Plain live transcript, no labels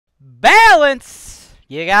balance.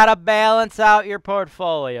 You got to balance out your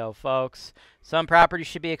portfolio, folks. Some properties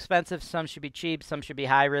should be expensive, some should be cheap, some should be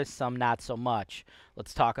high risk, some not so much.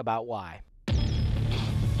 Let's talk about why.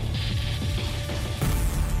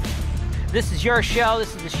 This is your show.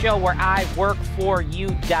 This is the show where I work for you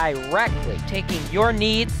directly, taking your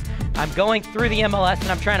needs. I'm going through the MLS and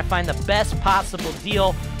I'm trying to find the best possible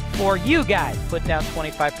deal for you guys. Put down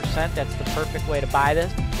 25%. That's the perfect way to buy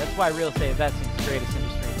this. That's why real estate investing is the greatest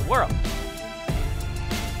industry in the world.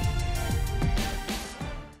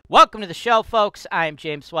 Welcome to the show, folks. I am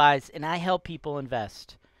James Wise, and I help people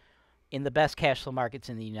invest in the best cash flow markets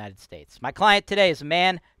in the United States. My client today is a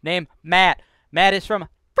man named Matt. Matt is from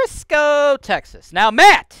Frisco, Texas. Now,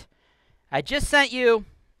 Matt, I just sent you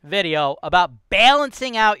a video about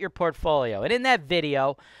balancing out your portfolio. And in that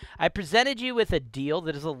video, I presented you with a deal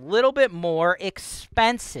that is a little bit more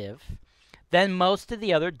expensive than most of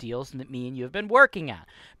the other deals that me and you have been working on.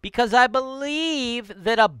 Because I believe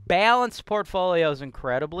that a balanced portfolio is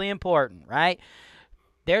incredibly important, right?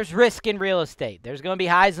 There's risk in real estate. There's going to be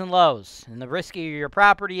highs and lows. And the riskier your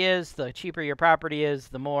property is, the cheaper your property is,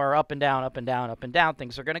 the more up and down, up and down, up and down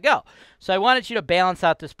things are going to go. So I wanted you to balance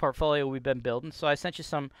out this portfolio we've been building. So I sent you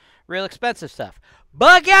some real expensive stuff.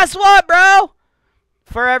 But guess what, bro?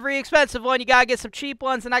 For every expensive one, you got to get some cheap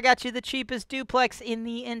ones. And I got you the cheapest duplex in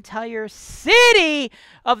the entire city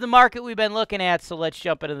of the market we've been looking at. So let's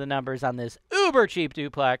jump into the numbers on this uber cheap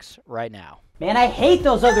duplex right now. Man, I hate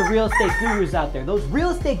those other real estate gurus out there. Those real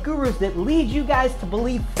estate gurus that lead you guys to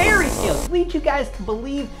believe fairy tales, lead you guys to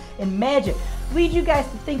believe in magic, lead you guys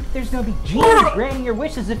to think that there's going to be genies granting your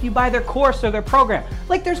wishes if you buy their course or their program.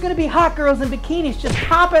 Like there's going to be hot girls in bikinis just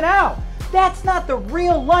popping out. That's not the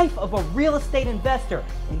real life of a real estate investor.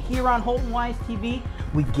 And here on HoltonWise TV,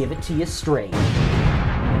 we give it to you straight.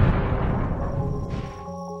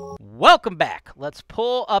 Welcome back. Let's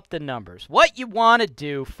pull up the numbers. What you want to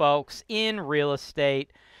do, folks, in real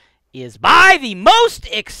estate is buy the most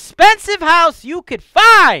expensive house you could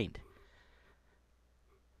find.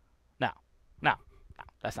 No,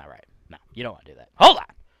 that's not right. No, you don't want to do that. Hold on.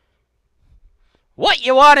 What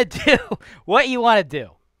you want to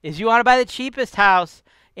do is you want to buy the cheapest house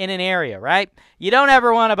in an area, right? You don't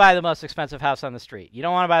ever want to buy the most expensive house on the street. You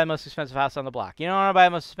don't want to buy the most expensive house on the block. You don't want to buy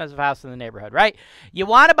the most expensive house in the neighborhood, right? You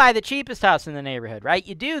want to buy the cheapest house in the neighborhood, right?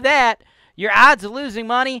 You do that, your odds of losing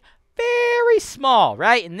money, very small,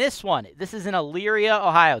 right? And this one, this is in Elyria,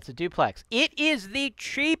 Ohio. It's a duplex. It is the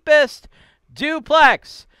cheapest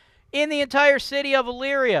duplex in the entire city of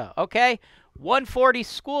Elyria, okay? 140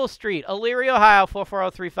 School Street, Elyria, Ohio,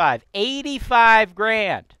 44035. 85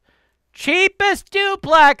 grand. Cheapest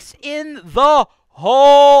duplex in the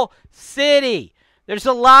whole city. There's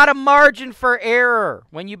a lot of margin for error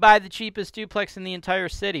when you buy the cheapest duplex in the entire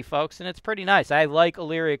city, folks, and it's pretty nice. I like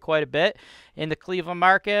Elyria quite a bit. In the Cleveland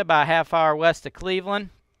market, about a half hour west of Cleveland.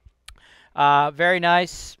 Very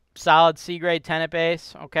nice, solid C-grade tenant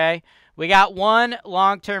base, okay? We got one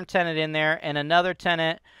long-term tenant in there and another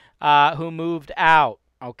tenant who moved out,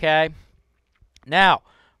 okay? Now,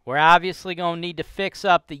 we're obviously going to need to fix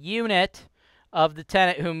up the unit of the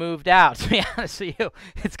tenant who moved out. To be honest with you,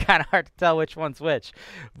 it's kind of hard to tell which one's which.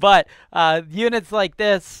 But units like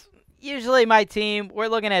this, usually my team, we're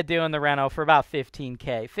looking at doing the reno for about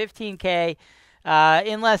 $15K. $15K,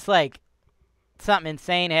 unless like something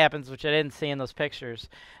insane happens, which I didn't see in those pictures.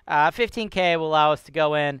 $15K will allow us to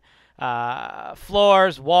go in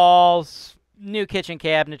floors, walls, new kitchen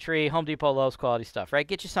cabinetry, Home Depot Lowe's quality stuff, right?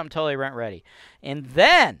 Get you something totally rent ready. And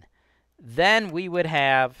then we would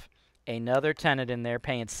have another tenant in there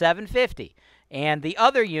paying $750. And the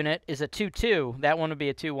other unit is a 2-2. That one would be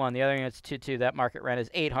a 2-1. The other unit's a 2-2. That market rent is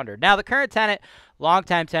 $800. Now, the current tenant,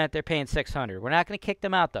 longtime tenant, they're paying $600. We're not going to kick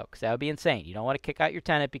them out, though, because that would be insane. You don't want to kick out your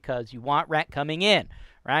tenant because you want rent coming in,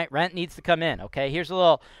 right? Rent needs to come in, okay? Here's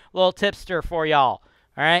a little tipster for y'all.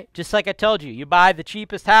 All right, just like I told you, you buy the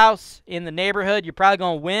cheapest house in the neighborhood, you're probably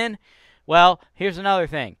going to win. Well, here's another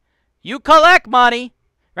thing. You collect money,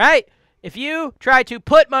 right? If you try to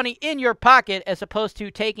put money in your pocket as opposed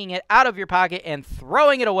to taking it out of your pocket and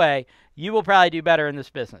throwing it away, you will probably do better in this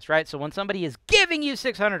business, right? So when somebody is giving you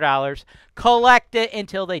 $600, collect it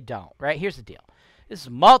until they don't, right? Here's the deal. This is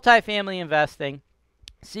multifamily investing,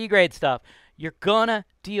 C-grade stuff. You're going to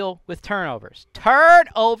deal with turnovers.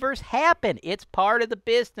 Turnovers happen. It's part of the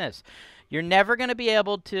business. You're never going to be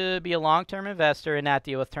able to be a long-term investor and not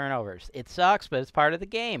deal with turnovers. It sucks, but it's part of the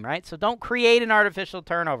game, right? So don't create an artificial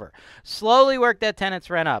turnover. Slowly work that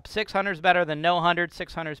tenant's rent up. 600 is better than no 100.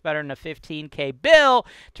 600 is better than a $15K bill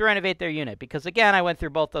to renovate their unit. Because, again, I went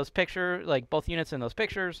through both those pictures, like both units in those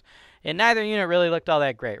pictures, and neither unit really looked all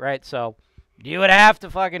that great, right? So You would have to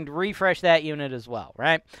fucking refresh that unit as well,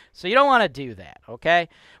 right? So you don't want to do that, okay?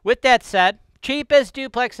 With that said, cheapest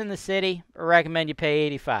duplex in the city, I recommend you pay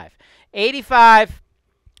 $85,000. $85,000,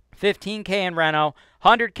 $15K in reno,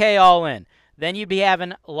 $100K all in. Then you'd be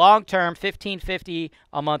having long-term $1,550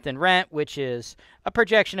 a month in rent, which is a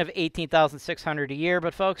projection of $18,600 a year.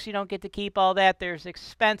 But, folks, you don't get to keep all that. There's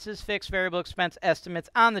expenses, fixed variable expense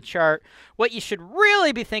estimates on the chart. What you should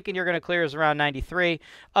really be thinking you're going to clear is around $93,000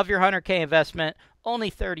 of your $100K investment.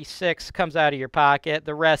 Only $36,000 comes out of your pocket.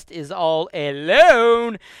 The rest is all a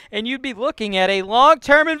loan. And you'd be looking at a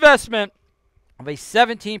long-term investment of a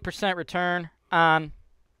 17% return on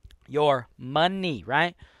your money,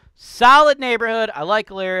 right? Solid neighborhood. I like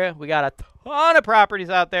Elyria. We got a ton of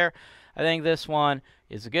properties out there. I think this one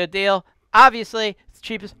is a good deal. Obviously, it's the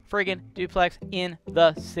cheapest friggin' duplex in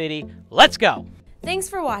the city. Let's go. Thanks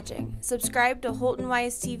for watching. Subscribe to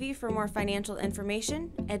HoltonWise TV for more financial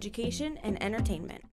information, education, and entertainment.